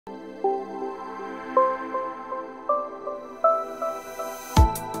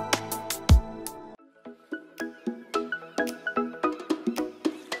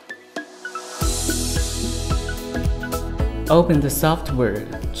Open the software,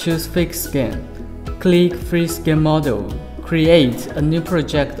 choose Fixed Scan, click Free Scan Model, create a new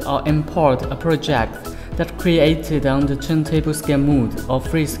project or import a project that created on the turntable scan mode or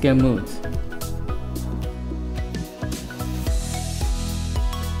free scan mode.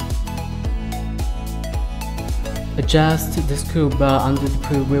 Adjust the scroll bar under the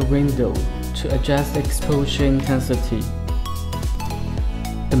preview window to adjust exposure intensity.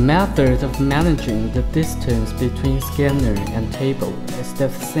 The method of managing the distance between scanner and table is the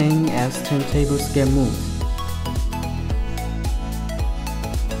same as turntable scan mode.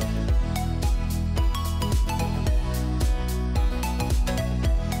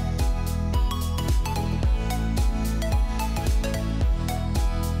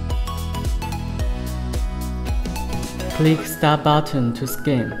 Click Start button to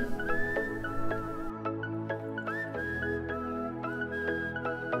scan.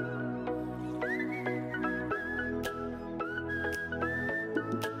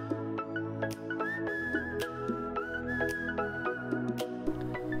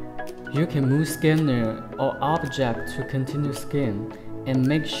 You can move scanner or object to continue scan and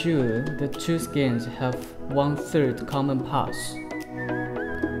make sure the two scans have 1/3 common path.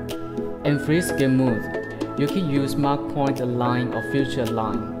 In free scan mode, you can use mark point align or filter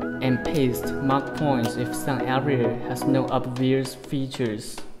align and paste mark points if some area has no obvious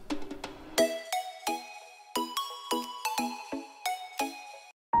features.